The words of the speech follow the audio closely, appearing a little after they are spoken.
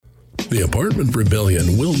The Apartment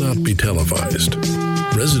Rebellion will not be televised.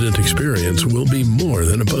 Resident experience will be more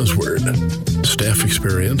than a buzzword. Staff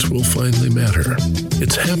experience will finally matter.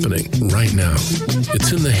 It's happening right now.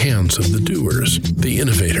 It's in the hands of the doers, the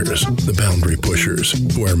innovators, the boundary pushers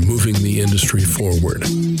who are moving the industry forward,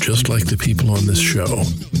 just like the people on this show.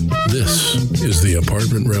 This is the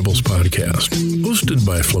Apartment Rebels podcast, hosted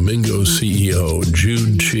by Flamingo CEO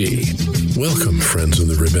Jude Chi. Welcome, friends of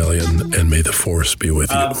the rebellion, and may the force be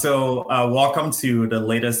with you. Welcome to the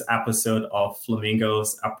latest episode of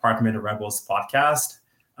Flamingo's Apartment Rebels podcast.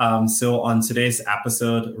 So on today's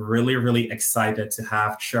episode, really excited to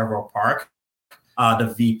have Trevor Park,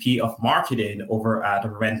 the VP of Marketing over at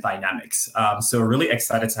RentDynamics. So really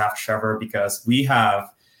excited to have Trevor because we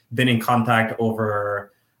have been in contact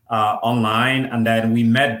over online, and then we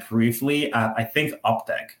met briefly at, I think,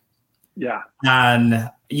 UpDeck. Yeah. And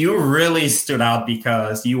you really stood out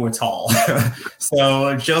because you were tall.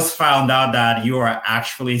 So just found out that you are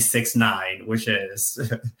actually 6'9", which is,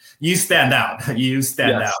 you stand out. You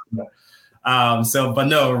stand out. But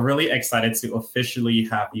really excited to officially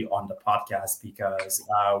have you on the podcast because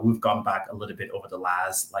we've gone back a little bit over the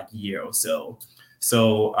last year or so.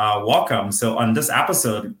 So welcome. So on this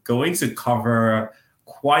episode, going to cover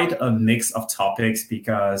quite a mix of topics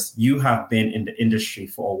because you have been in the industry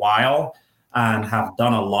for a while and have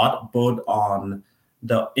done a lot both on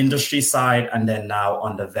the industry side and then now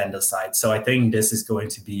on the vendor side. So I think this is going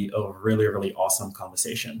to be a really awesome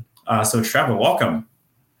conversation. So Trevor, welcome.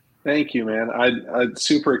 Thank you, man. I'm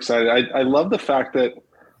super excited. I love the fact that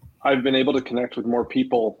I've been able to connect with more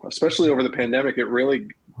people, especially over the pandemic. It really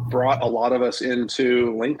brought a lot of us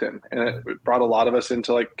into LinkedIn, and it brought a lot of us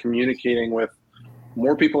into communicating with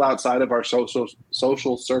more people outside of our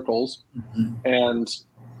social circles. Mm-hmm. And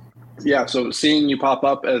yeah, so seeing you pop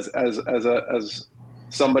up as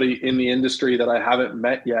somebody in the industry that I haven't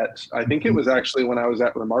met yet, I think it was actually when I was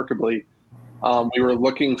at Remarkably, we were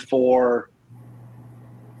looking for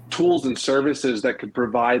tools and services that could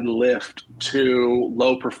provide lift to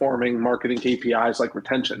low performing marketing KPIs like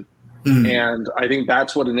retention. Mm-hmm. And I think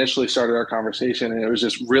that's what initially started our conversation. And it was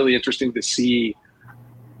just really interesting to see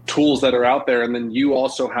tools that are out there. And then you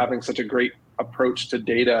also having such a great approach to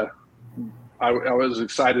data. I was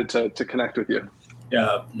excited to connect with you.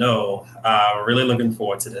 Yeah, really looking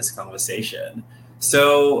forward to this conversation.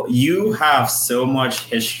 So you have so much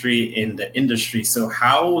history in the industry. So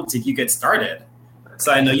how did you get started?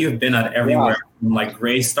 So I know you've been at everywhere from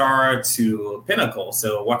Greystar to Pinnacle.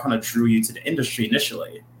 So what kind of drew you to the industry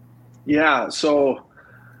initially? Yeah, so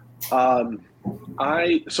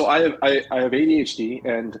I have ADHD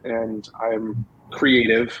and I'm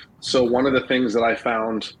creative. So one of the things that I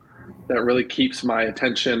found that really keeps my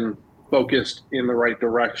attention focused in the right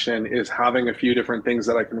direction is having a few different things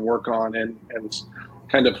that I can work on and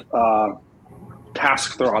kind of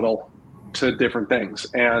task throttle to different things.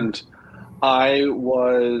 And I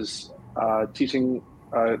was teaching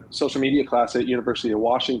a social media class at University of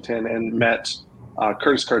Washington and met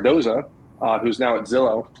Curtis Cardoza, who's now at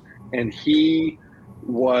Zillow. And he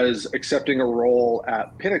was accepting a role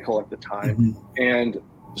at Pinnacle at the time and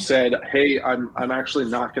said, hey, I'm actually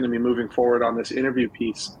not going to be moving forward on this interview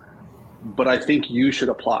piece, but I think you should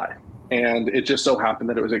apply. And it just so happened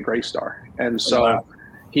that it was at Greystar. And so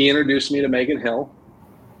he introduced me to Megan Hill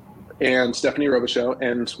and Stephanie Robichaux,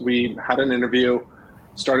 and we had an interview,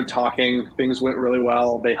 started talking, things went really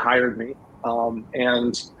well. They hired me.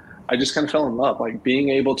 And I just kind of fell in love, being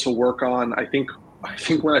able to work on, I think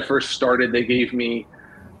when I first started, they gave me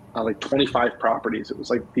 25 properties. It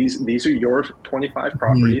was these are your 25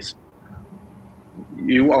 properties. Mm-hmm.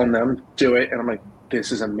 You own them, do it. And I'm like,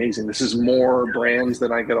 this is amazing. This is more brands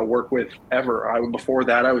than I get to work with ever. Before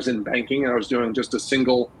that, I was in banking and I was doing just a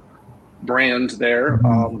single brand there.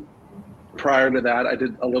 Mm-hmm. Prior to that, I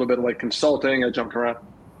did a little bit of consulting. I jumped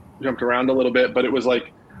around a little bit, but it was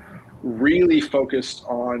really focused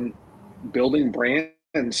on building brands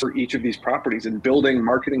for each of these properties and building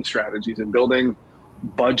marketing strategies and building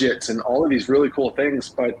budgets and all of these really cool things,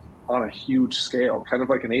 but on a huge scale, kind of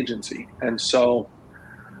like an agency. And so,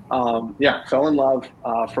 fell in love.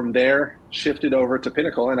 From there, shifted over to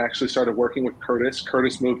Pinnacle and actually started working with Curtis.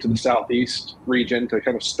 Curtis moved to the Southeast region to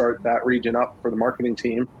kind of start that region up for the marketing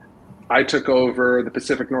team. I took over the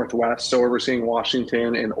Pacific Northwest, so overseeing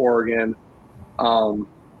Washington and Oregon.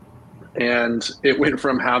 And it went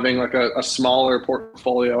from having a smaller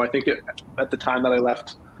portfolio. I think at the time that I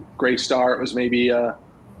left Greystar, it was maybe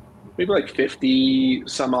 50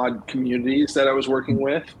 some odd communities that I was working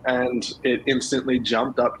with, and it instantly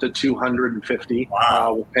jumped up to 250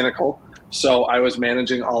 with Pinnacle. So I was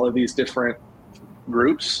managing all of these different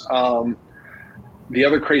groups. the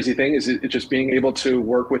other crazy thing is it just being able to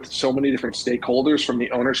work with so many different stakeholders from the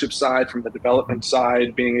ownership side, from the development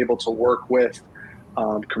side, being able to work with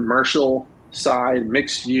commercial side,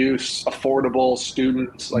 mixed use, affordable,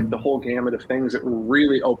 students, like the whole gamut of things. It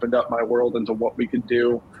really opened up my world into what we could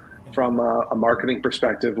do from a marketing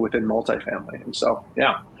perspective within multifamily. And so,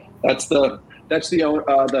 yeah, that's the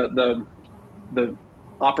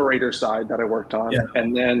operator side that I worked on,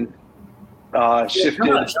 and then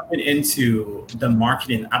shifted jumping into the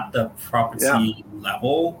marketing at the property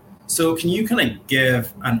level. So can you kind of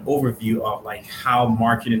give an overview of like how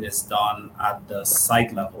marketing is done at the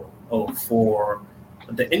site level for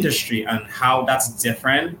the industry, and how that's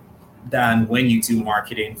different than when you do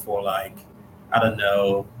marketing for, like, I don't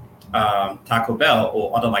know, Taco Bell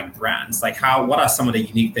or other like brands? Like, what are some of the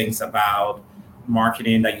unique things about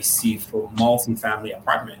marketing that you see for multifamily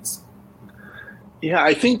apartments? Yeah,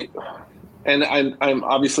 I think, and I'm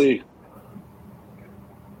obviously,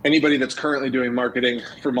 anybody that's currently doing marketing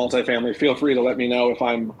for multifamily, feel free to let me know if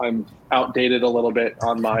I'm outdated a little bit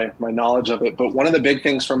on my knowledge of it. But one of the big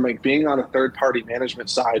things from like being on a third party management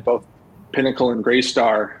side, both Pinnacle and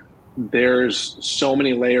Greystar, there's so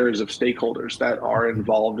many layers of stakeholders that are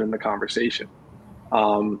involved in the conversation.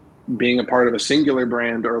 Being a part of a singular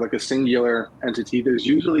brand or like a singular entity, there's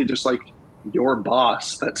usually just like your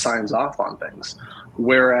boss that signs off on things.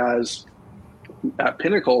 Whereas at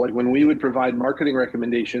Pinnacle, like when we would provide marketing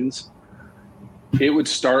recommendations, it would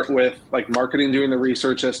start with like marketing doing the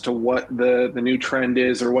research as to what the new trend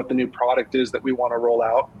is or what the new product is that we want to roll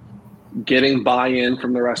out, getting buy-in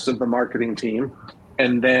from the rest of the marketing team,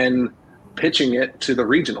 and then pitching it to the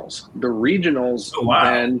regionals. The regionals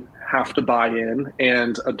then have to buy in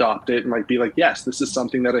and adopt it and like be like, yes, this is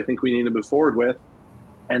something that I think we need to move forward with.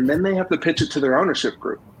 And then they have to pitch it to their ownership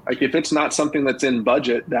group. Like if it's not something that's in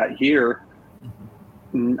budget that year,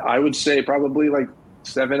 I would say probably like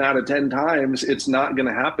 7 out of 10 times it's not going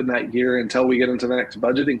to happen that year until we get into the next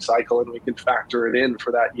budgeting cycle and we can factor it in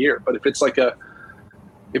for that year. But if it's like a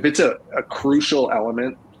crucial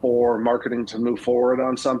element for marketing to move forward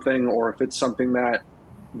on something, or if it's something that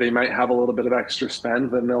they might have a little bit of extra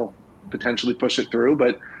spend, then they'll potentially push it through.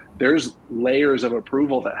 But there's layers of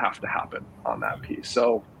approval that have to happen on that piece.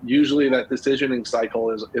 So usually that decisioning cycle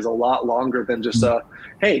is a lot longer than just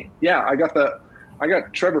hey, yeah, I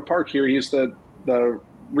got Trevor Park here. He's the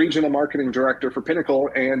regional marketing director for Pinnacle,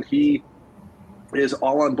 and he is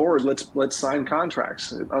all on board. Let's sign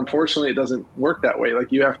contracts. Unfortunately, it doesn't work that way.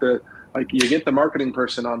 Like you have to, like you get the marketing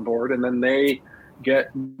person on board, and then they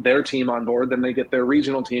get their team on board, then they get their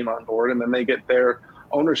regional team on board, and then they get their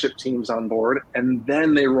ownership teams on board, and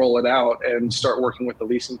then they roll it out and start working with the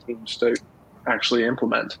leasing teams to actually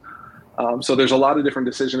implement. So there's a lot of different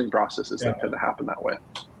decisioning processes that could happen that way.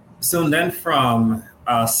 So then from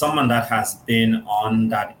someone that has been on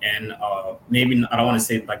that end of, maybe I don't want to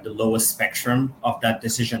say like the lowest spectrum of that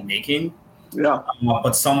decision making,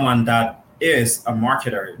 but someone that is a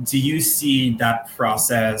marketer, do you see that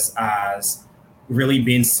process as really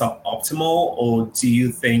being suboptimal, or do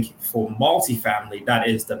you think for multifamily that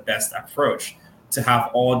is the best approach to have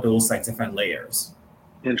all those like different layers?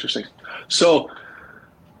 Interesting. So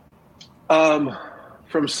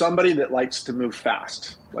from somebody that likes to move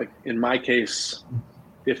fast, like in my case,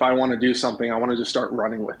 if I want to do something, I want to just start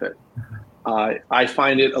running with it. I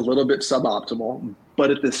find it a little bit suboptimal,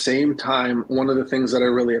 but at the same time, one of the things that I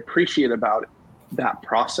really appreciate about that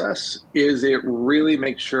process is it really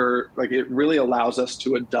makes sure, like it really allows us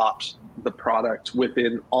to adopt the product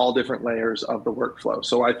within all different layers of the workflow.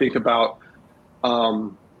 So I think about,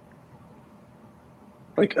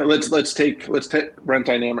 like let's take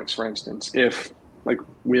RentDynamics, for instance. If like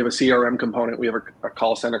we have a CRM component, we have a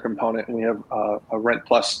call center component, and we have a Rent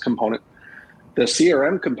Plus component. The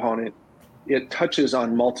CRM component, it touches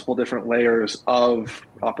on multiple different layers of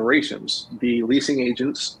operations. The leasing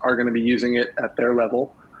agents are going to be using it at their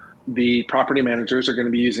level. The property managers are going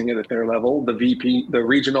to be using it at their level. The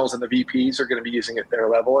regionals and the VPs are going to be using it at their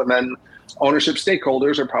level. And then ownership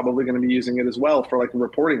stakeholders are probably going to be using it as well for like a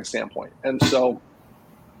reporting standpoint. And so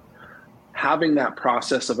having that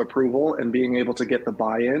process of approval and being able to get the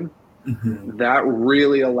buy-in, that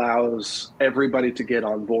really allows everybody to get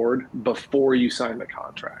on board before you sign the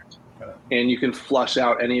contract. And you can flush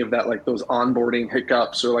out any of that, like those onboarding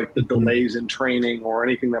hiccups or like the delays in training or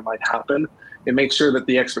anything that might happen. It makes sure that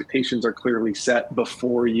the expectations are clearly set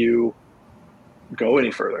before you go any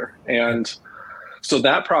further. And so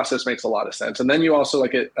that process makes a lot of sense. And then you also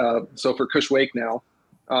like it. So for Cush Wake now,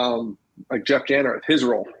 like Jeff Janner, his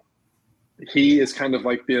role, he is kind of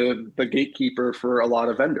like the gatekeeper for a lot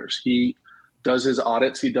of vendors. He does his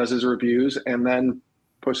audits, he does his reviews, and then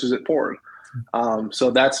pushes it forward.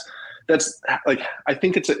 So that's like, I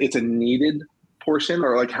think it's a needed portion,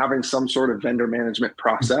 or like having some sort of vendor management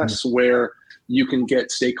process where you can get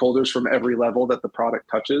stakeholders from every level that the product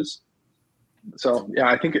touches. So yeah,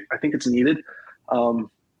 I think it's needed. But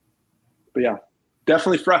yeah,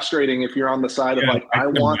 definitely frustrating if you're on the side of like, I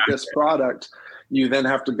want this product. You then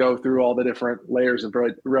have to go through all the different layers of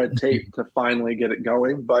red tape to finally get it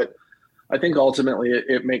going. But I think ultimately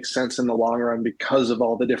it makes sense in the long run because of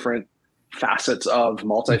all the different facets of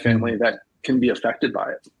multifamily that can be affected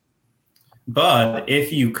by it. But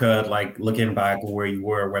if you could, like, looking back where you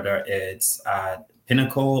were, whether it's at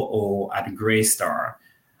Pinnacle or at Greystar,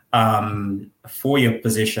 for your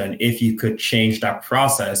position, if you could change that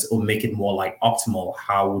process or make it more like optimal,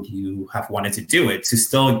 how would you have wanted to do it to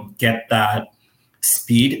still get that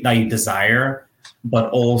speed that you desire, but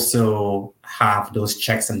also have those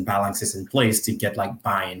checks and balances in place to get like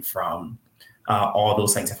buy-in from all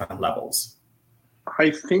those like different levels?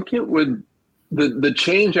 I think it would, the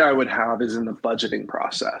change I would have is in the budgeting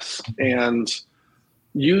process. And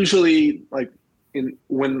usually like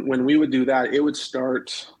when we would do that, it would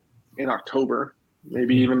start in October,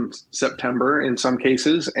 maybe even September in some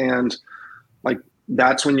cases. And like,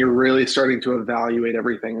 that's when you're really starting to evaluate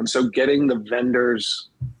everything. And so getting the vendors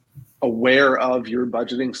aware of your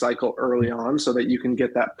budgeting cycle early on so that you can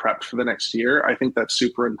get that prepped for the next year, I think that's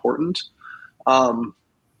super important.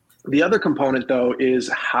 The other component though is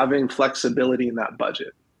having flexibility in that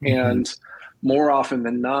budget. And more often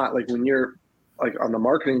than not, like when you're like on the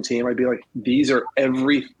marketing team, I'd be like, these are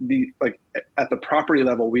like at the property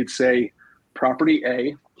level, we'd say property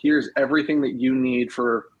A, here's everything that you need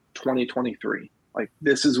for 2023. Like,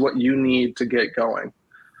 this is what you need to get going.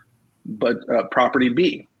 But property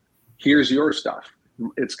B, here's your stuff.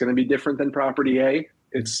 It's going to be different than property A.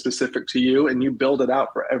 It's specific to you, and you build it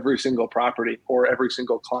out for every single property or every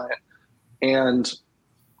single client. And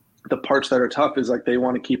the parts that are tough is like, they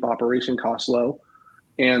want to keep operation costs low.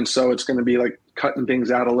 And so it's going to be like cutting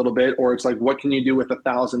things out a little bit, or it's like, what can you do with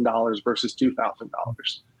 $1,000 versus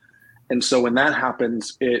 $2,000? And so when that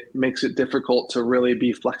happens, it makes it difficult to really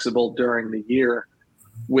be flexible during the year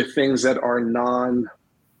with things that are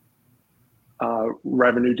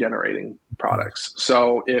revenue generating products.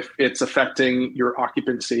 So if it's affecting your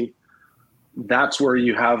occupancy, that's where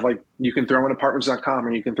you have like, you can throw in apartments.com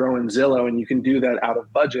or you can throw in Zillow, and you can do that out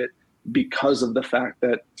of budget because of the fact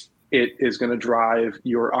that it is going to drive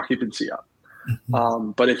your occupancy up.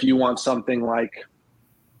 But if you want something like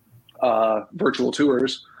virtual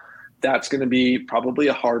tours, that's going to be probably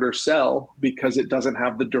a harder sell because it doesn't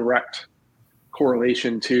have the direct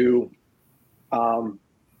correlation to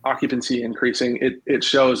occupancy increasing. It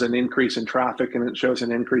shows an increase in traffic and it shows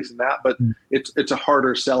an increase in that, but it's a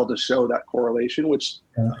harder sell to show that correlation, which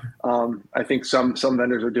I think some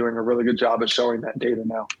vendors are doing a really good job at showing that data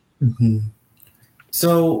now.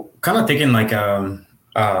 So kind of thinking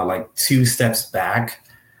like two steps back,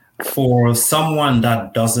 for someone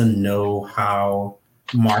that doesn't know how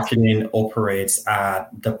marketing operates at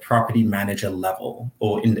the property manager level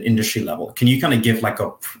or in the industry level, can you kind of give like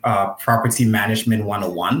a property management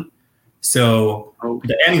 101? So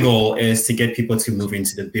the end goal is to get people to move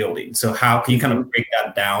into the building. So how can you kind of break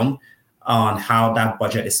that down on how that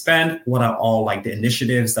budget is spent? What are all like the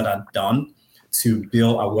initiatives that are done to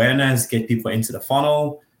build awareness, get people into the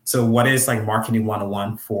funnel? So what is like marketing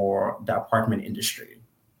 101 for the apartment industry?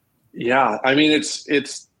 Yeah, I mean,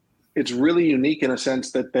 it's really unique in a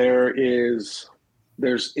sense that there's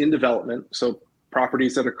in development. So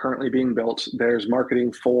properties that are currently being built, there's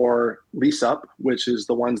marketing for lease up, which is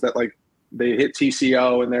the ones that like they hit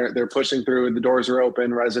TCO and they're pushing through and the doors are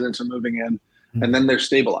open, residents are moving in, and then they're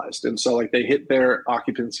stabilized. And so like they hit their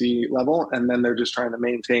occupancy level and then they're just trying to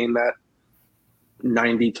maintain that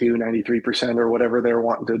 92, 93% or whatever they're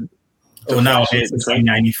wanting to. Now it's like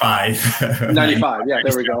 95. 95. Yeah,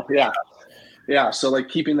 there we go. Yeah. Yeah. So like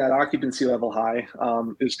keeping that occupancy level high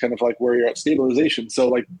is kind of like where you're at stabilization. So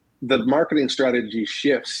like the marketing strategy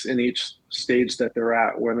shifts in each stage that they're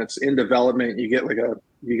at. When it's in development, you get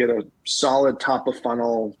a solid top of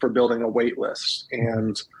funnel for building a wait list.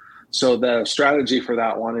 And so the strategy for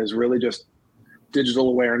that one is really just digital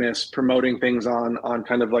awareness, promoting things on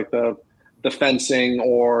kind of like the fencing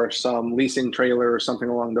or some leasing trailer or something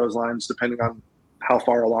along those lines, depending on how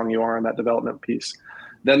far along you are in that development piece.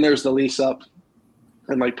 Then there's the lease up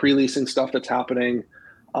and like pre-leasing stuff that's happening.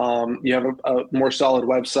 You have a more solid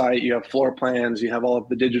website, you have floor plans, you have all of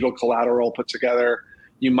the digital collateral put together.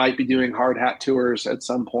 You might be doing hard hat tours at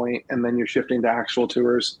some point, and then you're shifting to actual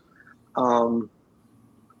tours.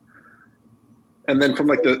 And then from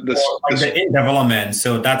like the in development,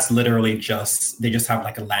 so that's literally they just have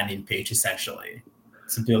like a landing page essentially.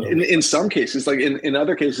 In some cases, like in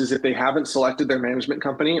other cases, if they haven't selected their management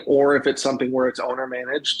company, or if it's something where it's owner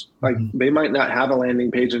managed, like they might not have a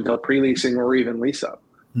landing page until pre-leasing or even lease up.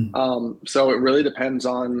 So it really depends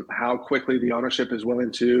on how quickly the ownership is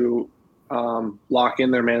willing to lock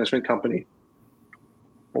in their management company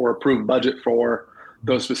or approve budget for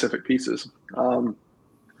those specific pieces.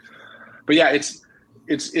 But yeah,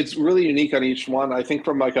 it's really unique on each one. I think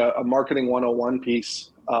from like a marketing 101 piece,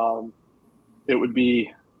 it would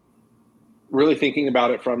be really thinking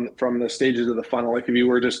about it from the stages of the funnel. Like if you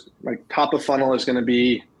were just like top of funnel is going to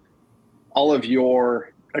be all of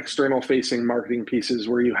your external facing marketing pieces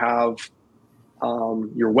where you have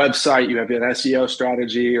your website, you have an SEO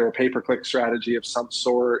strategy or a pay-per-click strategy of some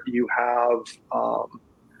sort. You have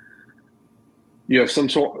some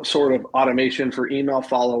sort of automation for email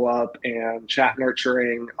follow-up and chat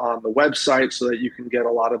nurturing on the website so that you can get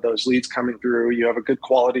a lot of those leads coming through. You have a good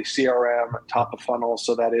quality CRM top of funnel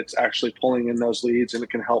so that it's actually pulling in those leads, and it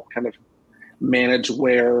can help kind of manage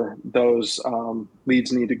where those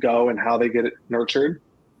leads need to go and how they get it nurtured.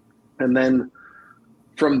 And then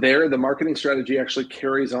from there, the marketing strategy actually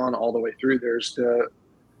carries on all the way through. There's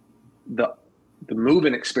the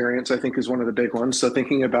move-in experience, I think, is one of the big ones. So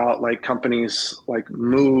thinking about like companies like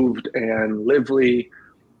Moved and Lively,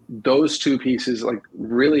 those two pieces like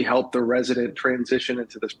really help the resident transition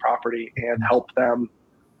into this property and help them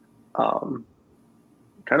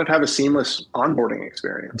kind of have a seamless onboarding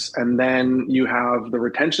experience. And then you have the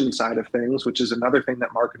retention side of things, which is another thing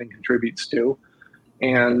that marketing contributes to.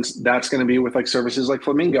 And that's going to be with like services like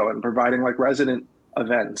Flamingo and providing like resident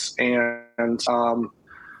events and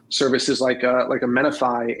services like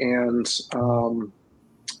Amenify and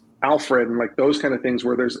Alfred and like those kind of things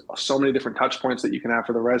where there's so many different touch points that you can have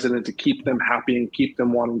for the resident to keep them happy and keep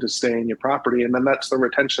them wanting to stay in your property. And then that's the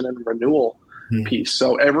retention and renewal piece.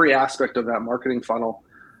 So every aspect of that marketing funnel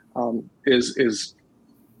is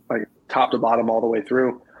like top to bottom all the way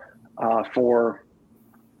through for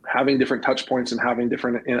having different touch points and having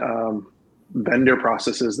different vendor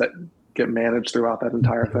processes that get managed throughout that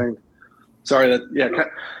entire thing. Sorry that, yeah,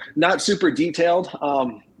 not super detailed.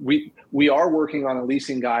 We are working on a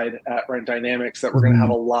leasing guide at RentDynamics that we're going to have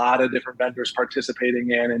a lot of different vendors participating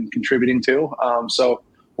in and contributing to. So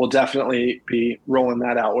we'll definitely be rolling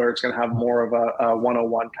that out where it's going to have more of a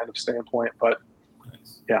 101 kind of standpoint. But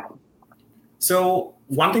yeah. So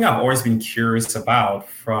one thing I've always been curious about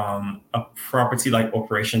from a property like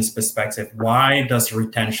operations perspective, why does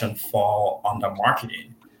retention fall under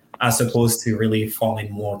marketing as opposed to really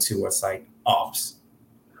falling more towards like ops?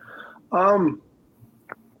 Well,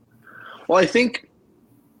 I think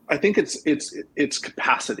it's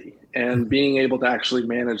capacity and being able to actually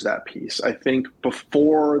manage that piece. I think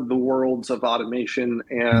before the worlds of automation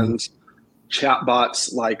and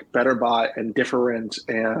chatbots like BetterBot and Different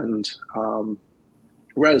and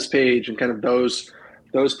ResPage and kind of those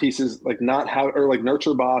pieces, like like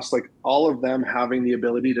Nurture Boss, like all of them having the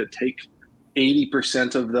ability to take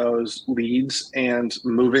 80% of those leads and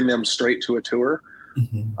moving them straight to a tour.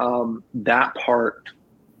 That part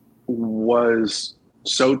was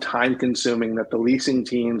so time consuming that the leasing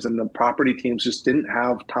teams and the property teams just didn't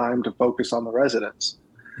have time to focus on the residents.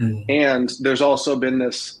 And there's also been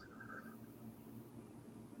this,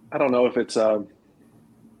 I don't know if it's I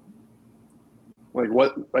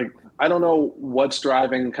don't know what's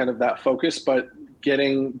driving kind of that focus, but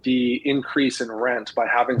getting the increase in rent by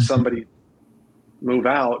having somebody move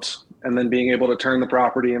out and then being able to turn the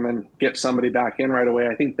property and then get somebody back in right away.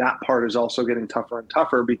 I think that part is also getting tougher and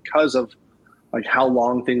tougher because of like how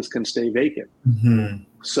long things can stay vacant.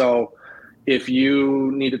 So if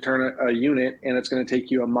you need to turn a unit and it's going to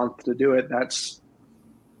take you a month to do it, that's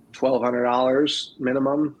 $1,200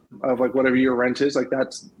 minimum of like whatever your rent is. Like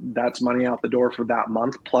that's money out the door for that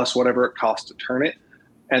month plus whatever it costs to turn it.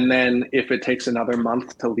 And then if it takes another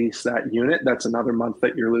month to lease that unit, that's another month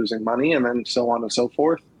that you're losing money, and then so on and so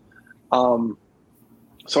forth.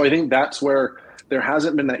 So I think that's where there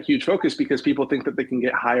hasn't been that huge focus because people think that they can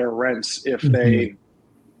get higher rents if they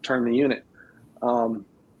turn the unit.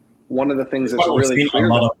 One of the things that's really clear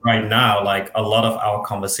right now, like a lot of our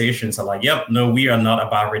conversations are like, yep, no, we are not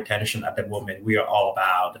about retention at the moment. We are all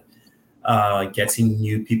about getting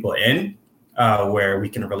new people in where we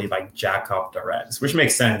can really like jack up the rents, which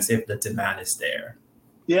makes sense if the demand is there.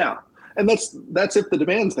 Yeah. And that's if the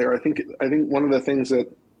demand's there. I think one of the things that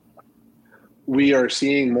we are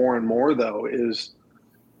seeing more and more though is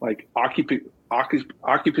like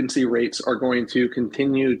occupancy rates are going to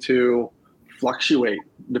continue to fluctuate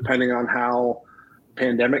depending on how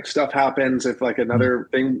pandemic stuff happens, if like another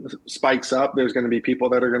thing spikes up, there's going to be people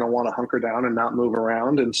that are going to want to hunker down and not move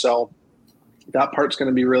around. And so that part's going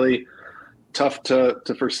to be really tough to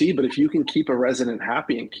foresee. But if you can keep a resident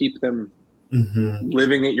happy and keep them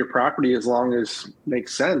living at your property as long as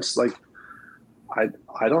makes sense, like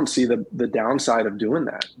I don't see the downside of doing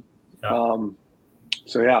that. Yeah.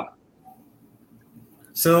 So yeah.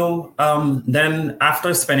 So then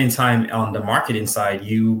after spending time on the marketing side,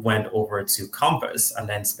 you went over to Compass and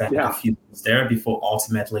then spent a few months there before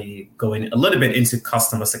ultimately going a little bit into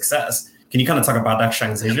customer success. Can you kind of talk about that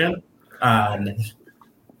transition?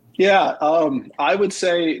 Yeah, I would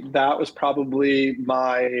say that was probably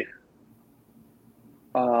my,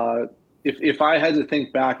 if I had to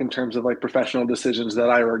think back in terms of like professional decisions that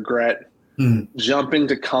I regret, jumping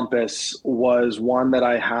to Compass was one that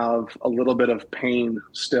I have a little bit of pain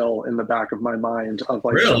still in the back of my mind of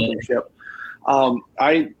like jumping ship.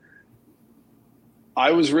 I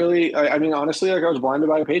was really, I mean, honestly, like I was blinded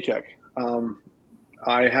by a paycheck.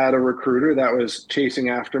 I had a recruiter that was chasing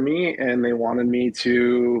after me and they wanted me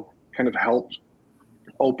to kind of help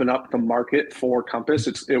open up the market for Compass.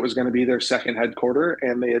 It was going to be their second headquarter,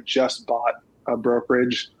 and they had just bought a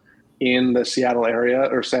brokerage in the Seattle area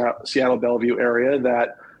or Seattle Bellevue area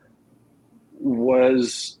that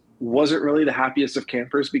wasn't really the happiest of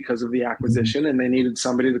campers because of the acquisition, and they needed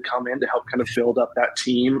somebody to come in to help kind of build up that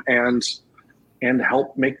team and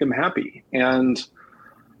help make them happy. And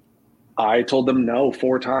I told them no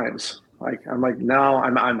 4 times. I'm like, no,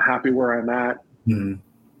 I'm happy where I'm at.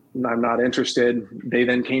 I'm not interested. They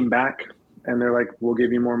then came back and they're like, we'll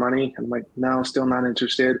give you more money. I'm like, no, still not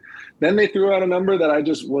interested. Then they threw out a number that I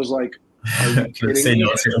just was like, are you kidding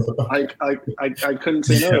me? I couldn't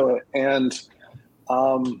say no to it. And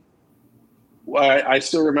I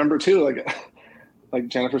still remember too, like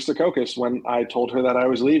Jennifer Stakokis, when I told her that I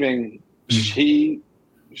was leaving, she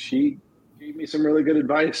gave me some really good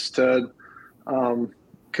advice to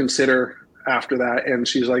consider after that. And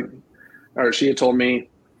she had told me,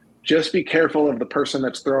 just be careful of the person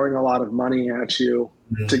that's throwing a lot of money at you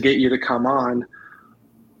to get you to come on,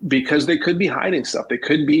 because they could be hiding stuff. They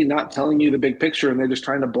could be not telling you the big picture and they're just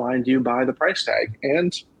trying to blind you by the price tag.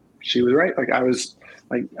 And she was right.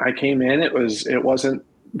 I came in, it wasn't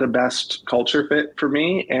the best culture fit for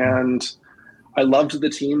me. And I loved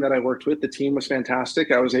the team that I worked with. The team was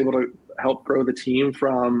fantastic. I was able to help grow the team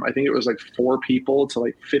from, I think it was like 4 people to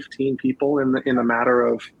like 15 people in a matter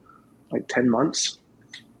of like 10 months.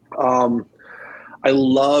 I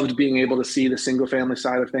loved being able to see the single family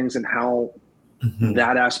side of things and how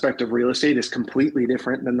that aspect of real estate is completely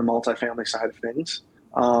different than the multifamily side of things.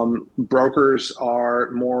 Brokers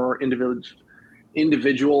are more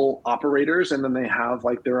individual operators, and then they have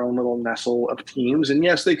like their own little nestle of teams. And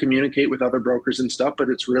yes, they communicate with other brokers and stuff, but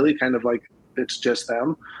it's really kind of like, it's just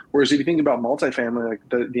them. Whereas if you think about multifamily, like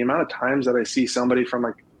the amount of times that I see somebody from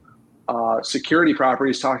like security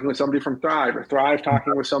properties talking with somebody from Thrive, or Thrive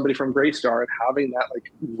talking with somebody from Greystar, and having that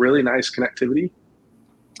like really nice connectivity.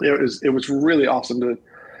 It was really awesome to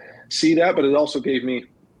see that, but it also gave me,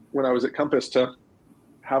 when I was at Compass, to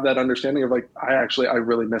have that understanding of like, I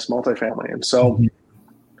really miss multifamily. And so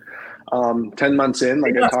 10 months in,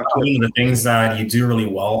 like I talked to one of the things that you do really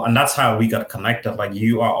well, and that's how we got connected. Like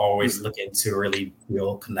you are always looking to really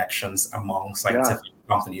build connections amongst like different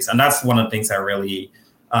companies. And that's one of the things I really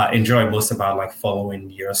enjoy most about like following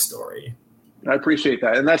your story. I appreciate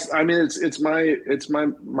that. And that's, I mean, it's my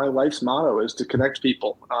life's motto is to connect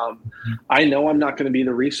people. I know I'm not going to be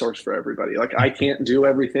the resource for everybody. Like I can't do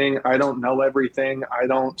everything. I don't know everything. I'm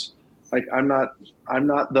not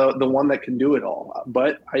the one that can do it all,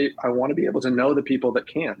 but I want to be able to know the people that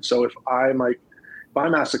can. So if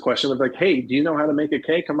I'm asked a question of like, hey, do you know how to make a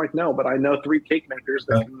cake? I'm like, no, but I know 3 cake makers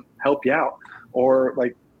that can help you out, or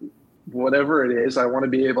like, whatever it is. I want to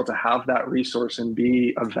be able to have that resource and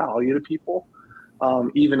be of value to people,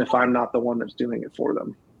 even if I'm not the one that's doing it for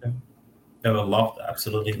them. I would love that.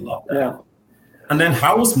 Absolutely love that. Yeah. And then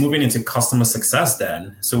how was moving into customer success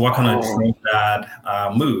then? So what kind of drove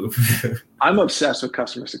that move? I'm obsessed with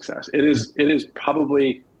customer success. It is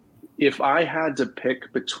probably, if I had to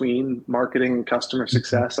pick between marketing and customer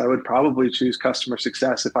success, I would probably choose customer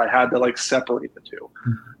success if I had to like separate the two.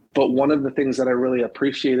 But one of the things that I really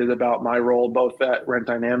appreciated about my role, both at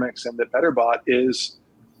RentDynamics and at BetterBot, is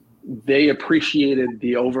they appreciated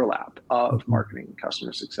the overlap of marketing and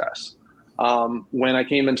customer success. When I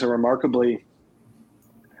came into Remarkably,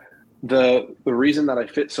 the reason that I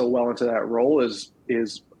fit so well into that role is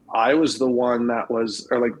I was the one that was,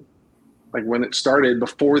 or like when it started,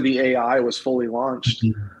 before the AI was fully launched,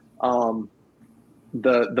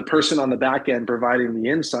 the person on the back end providing the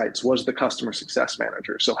insights was the customer success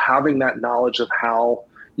manager. So having that knowledge of how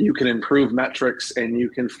you can improve metrics and you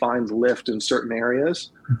can find lift in certain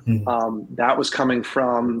areas, that was coming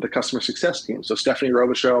from the customer success team. So Stephanie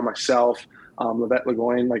Robichaud, myself, Levette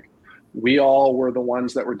Legoyne, like we all were the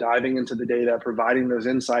ones that were diving into the data, providing those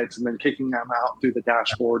insights, and then kicking them out through the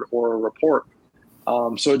dashboard or a report.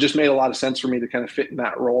 So it just made a lot of sense for me to kind of fit in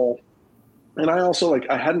that role. And I also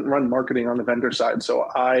I hadn't run marketing on the vendor side. So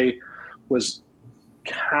I was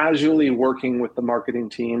casually working with the marketing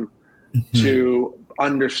team to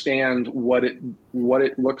understand what it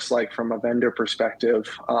looks like from a vendor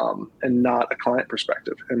perspective, and not a client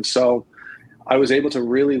perspective. And so I was able to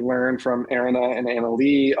really learn from Arina and Anna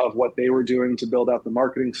Lee of what they were doing to build out the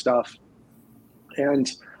marketing stuff,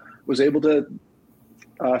 and was able to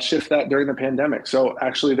shift that during the pandemic. So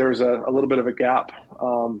actually there was a little bit of a gap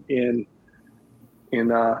in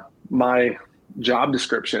my job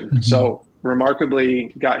description. So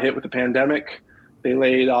remarkably got hit with the pandemic. They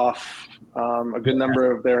laid off a good number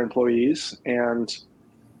of their employees, and it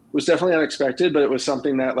was definitely unexpected, but it was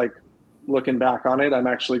something that, like, looking back on it, I'm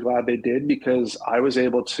actually glad they did, because I was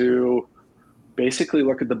able to basically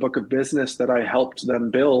look at the book of business that I helped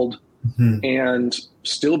them build and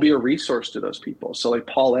still be a resource to those people. So like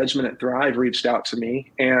Paul Edgman at Thrive reached out to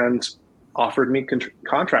me and offered me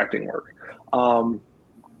contracting work.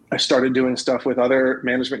 I started doing stuff with other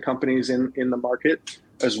management companies in the market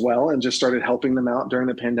as well, and just started helping them out during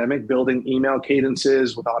the pandemic, building email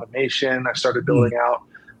cadences with automation. I started building out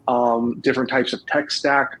different types of tech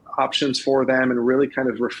stack options for them, and really kind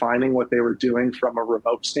of refining what they were doing from a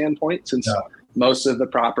remote standpoint, since most of the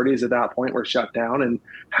properties at that point were shut down and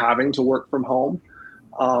having to work from home.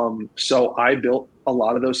 So I built a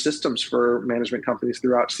lot of those systems for management companies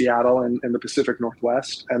throughout Seattle and the Pacific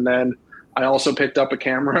Northwest. And then I also picked up a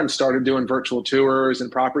camera and started doing virtual tours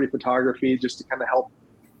and property photography just to kind of help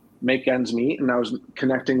make ends meet. And I was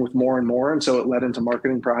connecting with more and more. And so it led into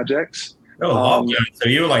marketing projects. Oh, yeah. So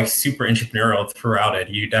you were like super entrepreneurial throughout it.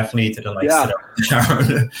 You definitely didn't sit up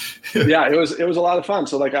down. Yeah, it was a lot of fun.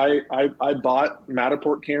 So like I bought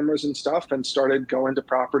Matterport cameras and stuff and started going to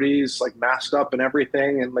properties like masked up and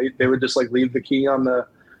everything. And they would just like leave the key on the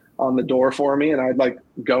door for me. And I'd like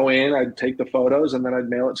go in, I'd take the photos, and then I'd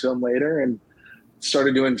mail it to them later, and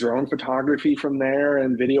started doing drone photography from there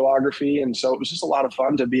and videography. And so it was just a lot of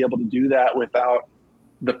fun to be able to do that without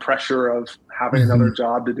the pressure of having another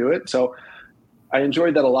job to do it. So I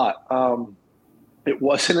enjoyed that a lot. It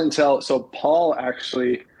wasn't until, so Paul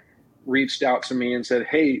actually reached out to me and said,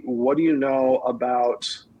 hey, what do you know about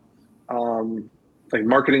like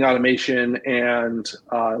marketing automation and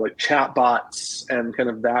like chat bots and kind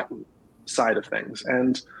of that side of things?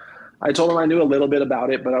 And I told him I knew a little bit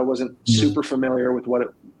about it, but I wasn't super familiar with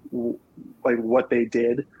what they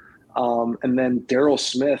did. And then Daryl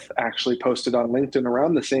Smith actually posted on LinkedIn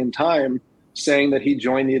around the same time saying that he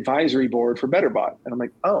joined the advisory board for BetterBot. And I'm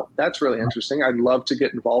like, oh, that's really interesting. I'd love to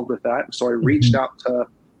get involved with that. So I reached out to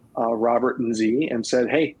Robert and Z and said,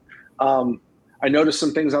 hey, I noticed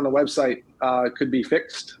some things on the website could be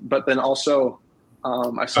fixed, but then also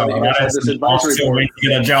I saw that you guys had this advisory board. To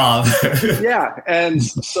get a job. Yeah. And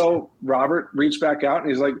so Robert reached back out and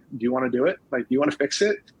he's like, do you want to do it? Like, do you want to fix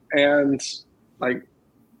it? And like,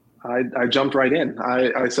 I jumped right in.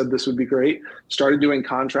 I said this would be great. Started doing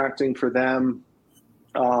contracting for them,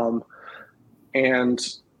 and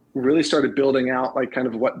really started building out like kind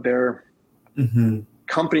of what their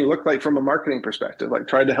company looked like from a marketing perspective. Like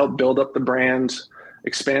tried to help build up the brand,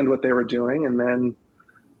 expand what they were doing, and then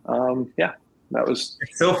that was.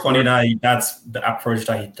 It's so funny that that's the approach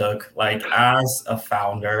that he took. Like as a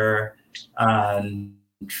founder,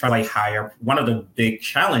 try to like hire, one of the big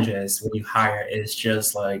challenges when you hire is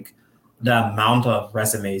just like the amount of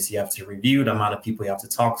resumes you have to review, the amount of people you have to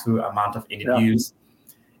talk to, amount of interviews.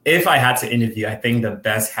 If I had to interview, I think the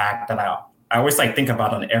best hack that I always like think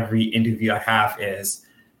about on every interview I have is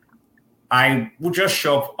I will just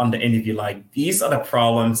show up on the interview like, these are the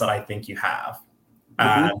problems that I think you have.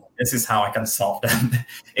 This is how I can solve them.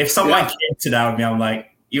 If someone came to that with me, I'm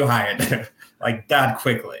like, you hired like that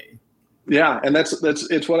quickly. Yeah, and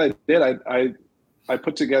it's what I did. I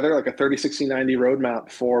put together like a 30, 60, 90 roadmap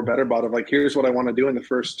for BetterBot of like, here's what I want to do in the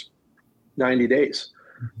first 90 days,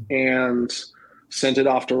 and sent it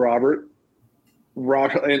off to Robert.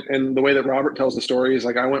 And the way that Robert tells the story is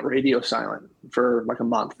like, I went radio silent for like a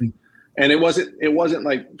month, and it wasn't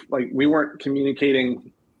like we weren't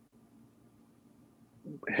communicating,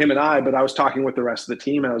 him and I, but I was talking with the rest of the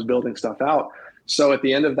team and I was building stuff out. So at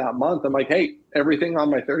the end of that month, I'm like, hey, everything on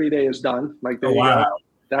my 30-day is done. Like, there you go.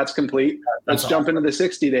 That's complete. Let's jump into the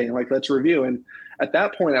 60-day and let's review. And at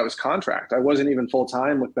that point, I was contract. I wasn't even full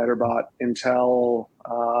time with BetterBot until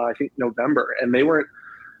I think November. And they weren't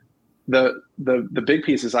the big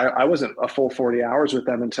pieces. I wasn't a full 40 hours with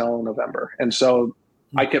them until November. And so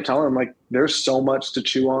I kept telling them there's so much to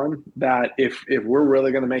chew on that if we're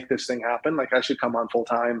really going to make this thing happen, I should come on full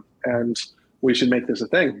time and we should make this a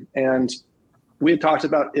thing. And we had talked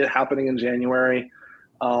about it happening in January,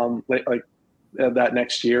 that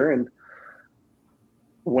next year. And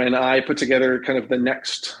when I put together kind of the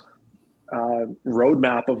next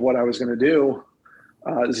roadmap of what I was going to do,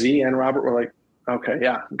 Z and Robert were like, okay,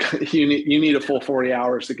 yeah, you need a full 40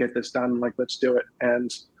 hours to get this done. Let's do it.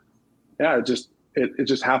 And yeah, it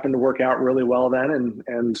just happened to work out really well then.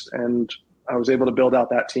 And I was able to build out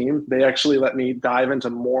that team. They actually let me dive into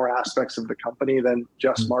more aspects of the company than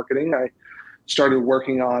just marketing. I started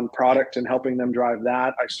working on product and helping them drive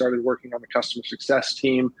that. I started working on the customer success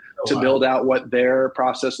team to build out what their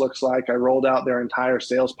process looks like. I rolled out their entire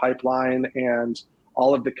sales pipeline and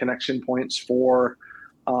all of the connection points for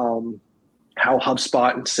how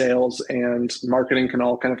HubSpot and sales and marketing can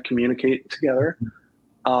all kind of communicate together.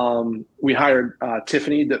 We hired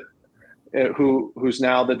Tiffany, who's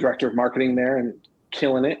now the director of marketing there and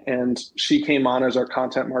killing it. And she came on as our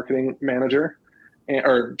content marketing manager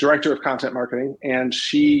or director of content marketing. And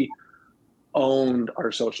she owned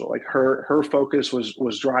our social. Her focus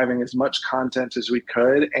was driving as much content as we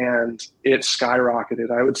could. And it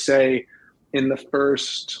skyrocketed. I would say in the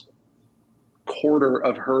first quarter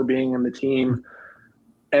of her being in the team,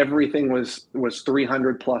 everything was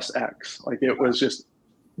 300 plus X. It was just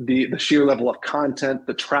the sheer level of content,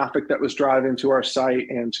 the traffic that was driving to our site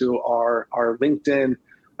and to our LinkedIn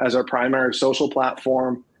as our primary social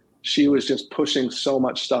platform. She was just pushing so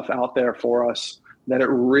much stuff out there for us that it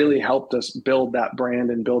really helped us build that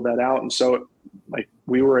brand and build that out. And so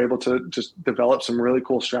we were able to just develop some really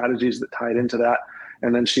cool strategies that tied into that.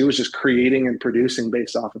 And then she was just creating and producing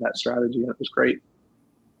based off of that strategy. And it was great.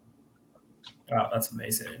 Wow, that's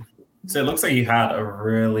amazing. So it looks like you had a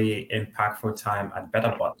really impactful time at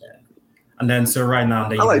BetterBot then. And then so right now...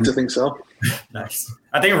 I like to think so. Nice.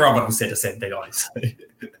 I think Robert would say the same thing, honestly.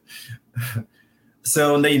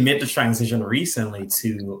 So they made the transition recently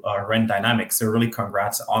to RentDynamics. So really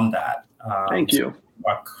congrats on that. Thank you. You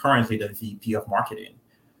are currently the VP of Marketing.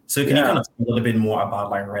 So can you kind of talk a little bit more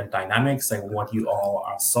about RentDynamics, what you all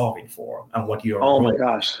are solving for and what you're my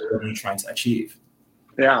gosh, what you're trying to achieve?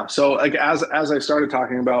 Yeah. So as I started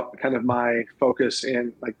talking about kind of my focus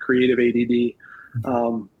in creative ADD,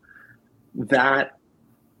 that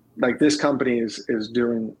this company is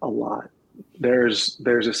doing a lot. There's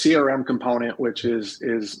a CRM component, which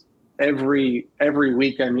is every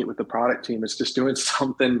week I meet with the product team. It's just doing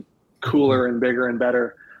something cooler and bigger and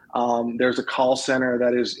better. There's a call center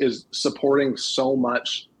that is supporting so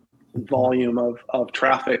much volume of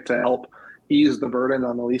traffic to help ease the burden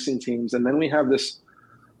on the leasing teams. And then we have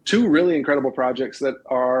two really incredible projects that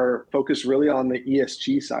are focused really on the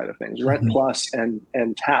ESG side of things, Rent Plus and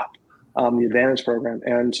TAP, the Advantage program.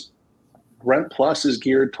 And Rent Plus is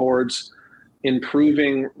geared towards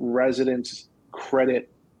improving residents'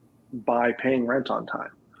 credit by paying rent on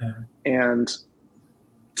time. Yeah. And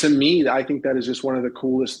to me, I think that is just one of the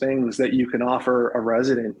coolest things that you can offer a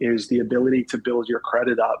resident is the ability to build your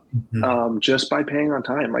credit up just by paying on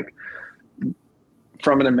time.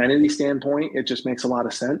 From an amenity standpoint, it just makes a lot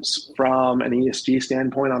of sense. From an ESG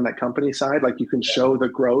standpoint on that company side, you can show the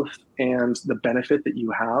growth and the benefit that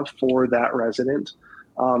you have for that resident,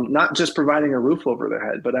 not just providing a roof over their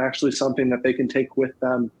head, but actually something that they can take with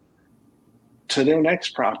them to their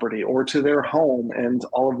next property or to their home and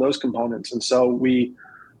all of those components. And so we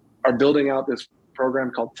are building out this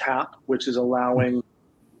program called TAP, which is allowing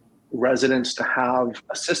residents to have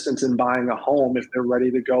assistance in buying a home if they're ready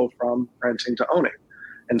to go from renting to owning.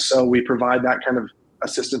 And so we provide that kind of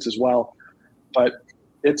assistance as well. But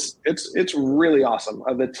it's really awesome.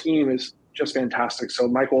 The team is just fantastic. So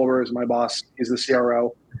Mike Wolver is my boss. He's the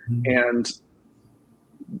CRO. And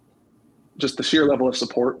just the sheer level of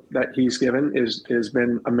support that he's given has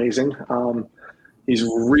been amazing. He's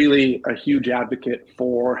really a huge advocate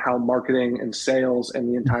for how marketing and sales and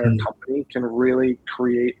the entire company can really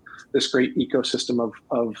create this great ecosystem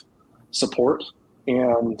of support.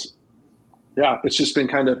 And yeah, it's just been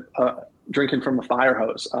kind of drinking from a fire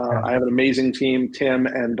hose. I have an amazing team, Tim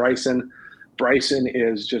and Bryson. Bryson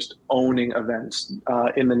is just owning events.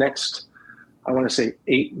 In the next, I want to say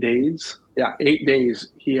 8 days. Yeah, 8 days.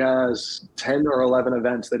 He has 10 or 11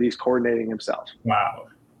 events that he's coordinating himself. Wow.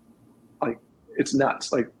 It's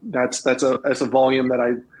nuts. That's a volume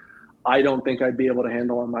that I don't think I'd be able to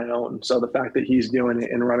handle on my own. So the fact that he's doing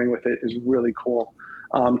it and running with it is really cool.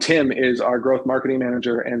 Tim is our growth marketing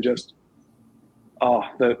manager, and just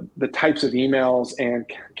the types of emails and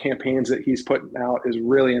campaigns that he's putting out is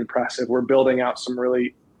really impressive. We're building out some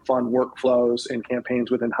really fun workflows and campaigns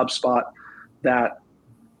within HubSpot that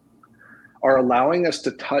are allowing us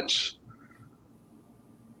to touch,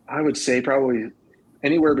 I would say, probably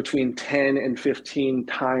anywhere between 10 and 15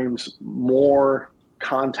 times more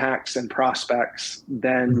contacts and prospects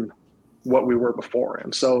than what we were before.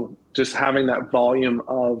 And so just having that volume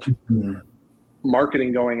of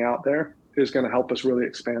marketing going out there is going to help us really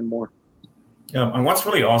expand more. Yeah, and what's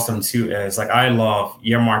really awesome too is like, I love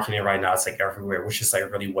your marketing right now. It's like everywhere, which is like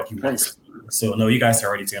really what you want to do. So no, you guys are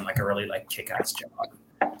already doing like a really like kick-ass job.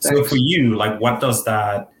 Thanks. So for you, like what does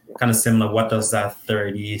that kind of similar, what does that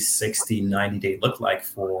 30, 60, 90 day look like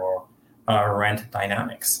for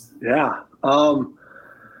RentDynamics? Yeah.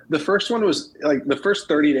 The first one was like the first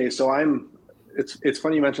 30 days. So it's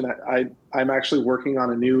funny you mentioned that. I'm actually working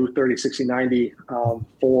on a new 30, 60, 90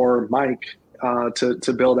 for Mike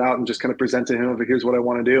to build out and just kind of present to him, here's what I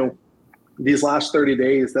want to do. These last 30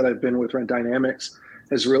 days that I've been with RentDynamics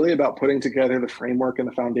is really about putting together the framework and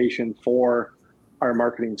the foundation for our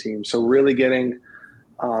marketing team. So really getting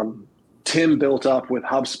Tim built up with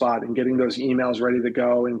HubSpot and getting those emails ready to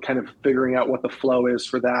go and kind of figuring out what the flow is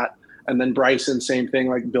for that. And then Bryson, same thing,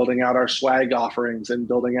 like building out our swag offerings and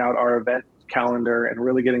building out our event calendar and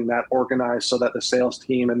really getting that organized so that the sales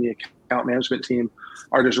team and the account management team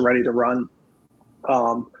are just ready to run.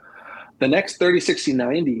 The next 30, 60,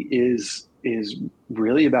 90 is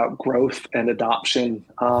really about growth and adoption.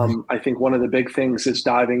 I think one of the big things is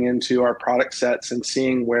diving into our product sets and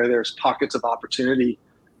seeing where there's pockets of opportunity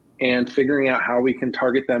and figuring out how we can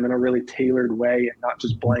target them in a really tailored way and not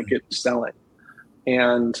just blanket selling.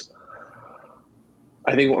 And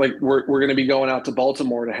I think like we're going to be going out to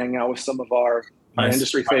Baltimore to hang out with some of our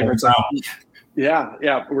industry favorites. Yeah.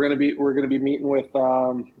 We're going to be meeting with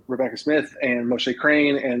Rebecca Smith and Moshe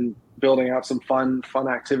Crane and building out some fun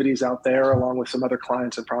activities out there along with some other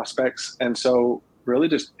clients and prospects. And so really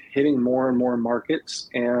just hitting more and more markets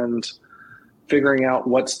and figuring out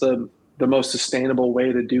what's the most sustainable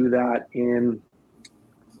way to do that in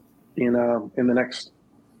the next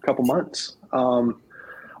couple months.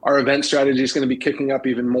 Our event strategy is going to be kicking up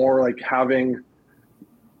even more, like having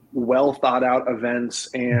well thought out events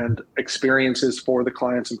and experiences for the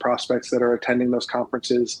clients and prospects that are attending those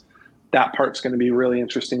conferences. That part's going to be really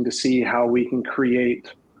interesting to see how we can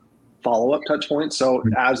create follow-up touch points. So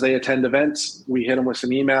as they attend events, we hit them with some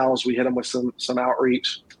emails, we hit them with some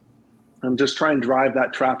outreach, and just try and drive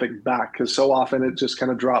that traffic back, because so often it just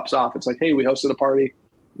kind of drops off. It's like, hey, we hosted a party.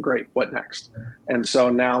 Great. What next? And so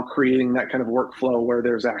now creating that kind of workflow where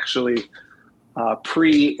there's actually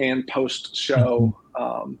pre and post show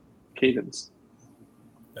cadence.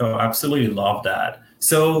 Oh, absolutely love that.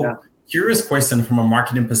 So curious question from a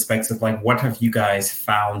marketing perspective, like what have you guys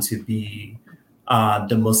found to be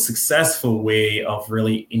the most successful way of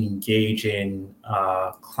really engaging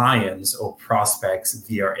clients or prospects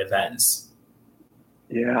via events?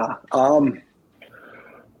 Yeah.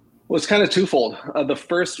 Well, it's kind of twofold. The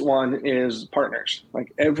first one is partners.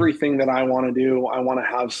 Like everything that I want to do, I want to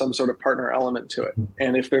have some sort of partner element to it.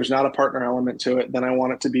 And if there's not a partner element to it, then I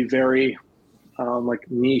want it to be very like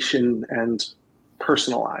niche and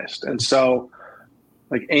personalized. And so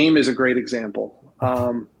like AIM is a great example.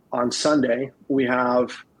 On Sunday, we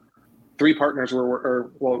have three partners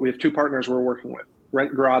we have two partners we're working with,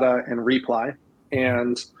 Rent Grata and Reply.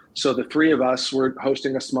 And so the three of us were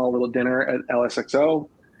hosting a small little dinner at LSXO.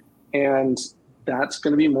 And that's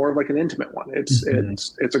going to be more of like an intimate one.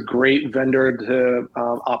 It's a great vendor to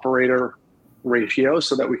operator ratio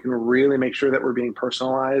so that we can really make sure that we're being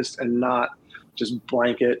personalized and not just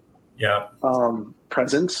blanket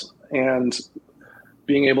presence. And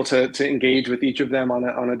being able to engage with each of them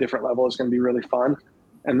on a different level is going to be really fun.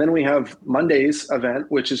 And then we have Monday's event,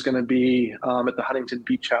 which is going to be at the Huntington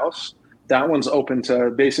Beach House. That one's open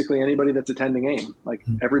to basically anybody that's attending AIM. Like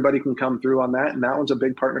everybody can come through on that. And that one's a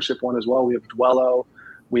big partnership one as well. We have Dwello,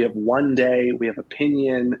 we have One Day, we have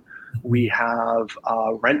Opinion, we have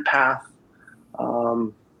RentPath.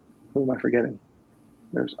 Who am I forgetting?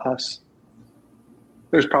 There's us.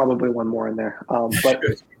 There's probably one more in there. But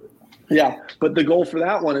the goal for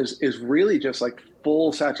that one is really just like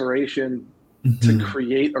full saturation to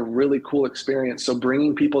create a really cool experience. So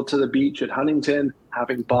bringing people to the beach at Huntington,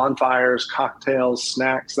 having bonfires, cocktails,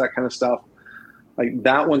 snacks, that kind of stuff. Like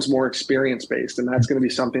that one's more experience-based, and that's going to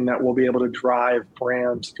be something that we'll be able to drive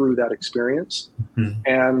brands through that experience.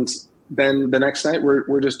 And then the next night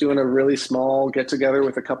we're just doing a really small get together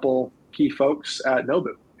with a couple key folks at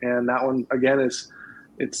Nobu. And that one again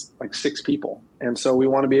it's like 6 people. And so we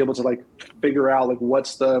want to be able to like figure out like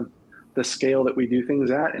what's the scale that we do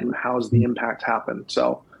things at and how's the impact happen.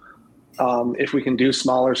 So if we can do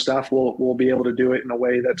smaller stuff, we'll be able to do it in a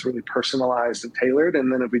way that's really personalized and tailored.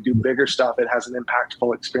 And then if we do bigger stuff, it has an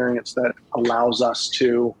impactful experience that allows us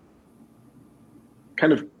to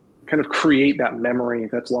kind of create that memory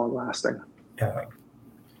that's long lasting. Yeah.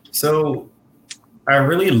 So I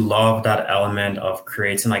really love that element of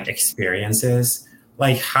creating like experiences.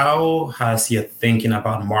 Like, how has your thinking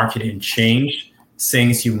about marketing changed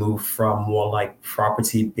since you moved from more like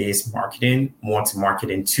property-based marketing, more to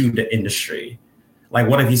marketing to the industry? Like,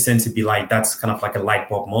 what have you seen to be like, that's kind of like a light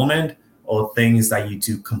bulb moment, or things that you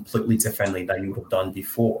do completely differently that you would have done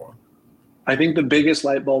before? I think the biggest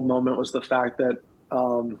light bulb moment was the fact that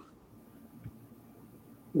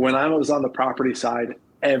when I was on the property side,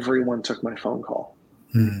 everyone took my phone call.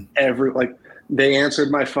 They answered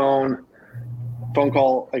my phone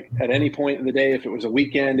call like at any point in the day. If it was a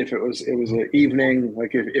weekend, if it was an evening,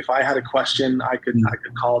 like if I had a question, I could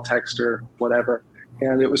call, text, or whatever,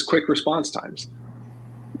 and it was quick response times.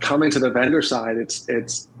 Coming to the vendor side, it's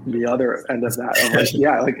the other end of that. I'm like,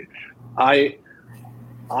 yeah, like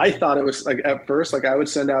I thought it was like at first, like I would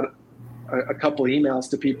send out a couple of emails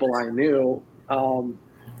to people I knew,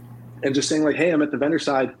 and just saying like, hey, I'm at the vendor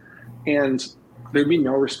side, and there'd be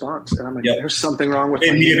no response. And I'm like, there's something wrong with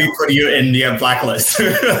immediately put you in the blacklist.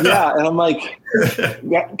 Yeah. And I'm like,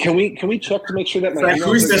 can we check to make sure that my emails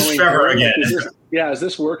who's this Trevor again? Is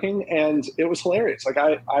this working? And it was hilarious. Like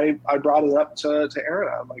I brought it up to Erin.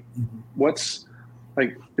 I'm like, what's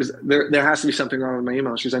like, there has to be something wrong with my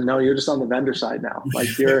email. She's like, no, you're just on the vendor side now. Like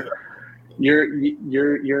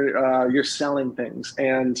you're selling things.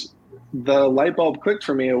 And the light bulb clicked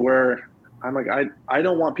for me where I'm like, I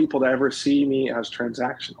don't want people to ever see me as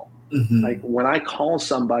transactional. Like when I call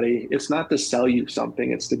somebody, it's not to sell you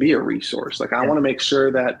something, it's to be a resource. Like I want to make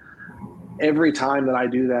sure that every time that I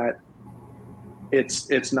do that,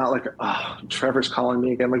 it's not like, oh, Trevor's calling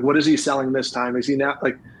me again. Like, what is he selling this time? Is he not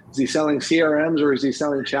like, is he selling CRMs or is he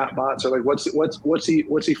selling chatbots, or like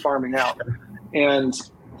what's he farming out? And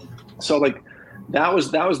so like that was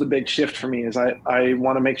the big shift for me, is I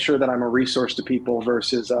want to make sure that I'm a resource to people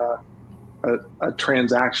versus a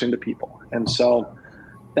transaction to people. And so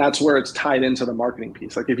that's where it's tied into the marketing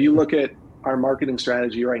piece. Like if you look at our marketing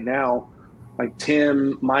strategy right now, like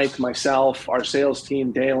Tim, Mike, myself, our sales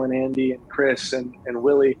team, Dale and Andy and Chris and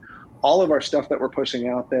Willie, all of our stuff that we're pushing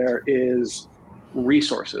out there is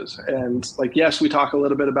resources. And like, yes, we talk a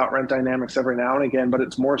little bit about RentDynamics every now and again, but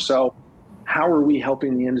it's more so, how are we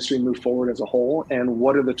helping the industry move forward as a whole? And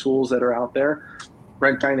what are the tools that are out there,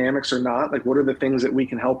 RentDynamics or not? Like, what are the things that we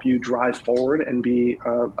can help you drive forward and be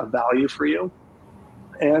a value for you?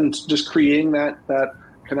 And just creating that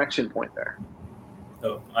connection point there.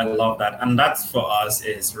 So I love that. And that's, for us,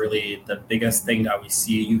 is really the biggest thing that we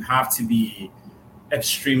see. You have to be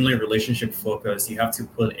extremely relationship focused. You have to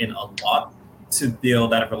put in a lot to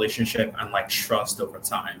build that relationship and like trust over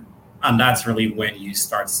time. And that's really when you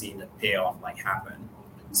start seeing the payoff like happen.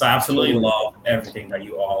 So I absolutely love everything that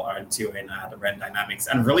you all are doing at RentDynamics,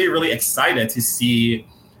 and really, really excited to see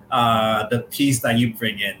the piece that you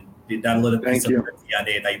bring in, that little piece of the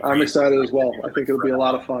DNA that you bring. I'm excited as well. I think it'll be a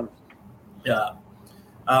lot of fun. Yeah.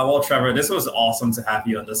 Well, Trevor, this was awesome to have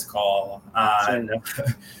you on this call.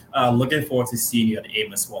 Looking forward to seeing you at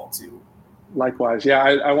AIM as well, too. Likewise. Yeah,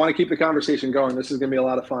 I want to keep the conversation going. This is going to be a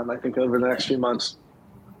lot of fun, I think, over the next few months.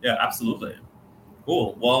 Yeah, absolutely.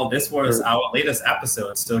 Cool. Well, this was our latest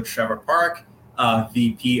episode. So Trevor Park,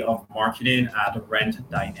 VP of Marketing at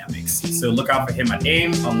RentDynamics. So look out for him at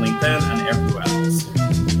AIM, on LinkedIn, and everywhere else.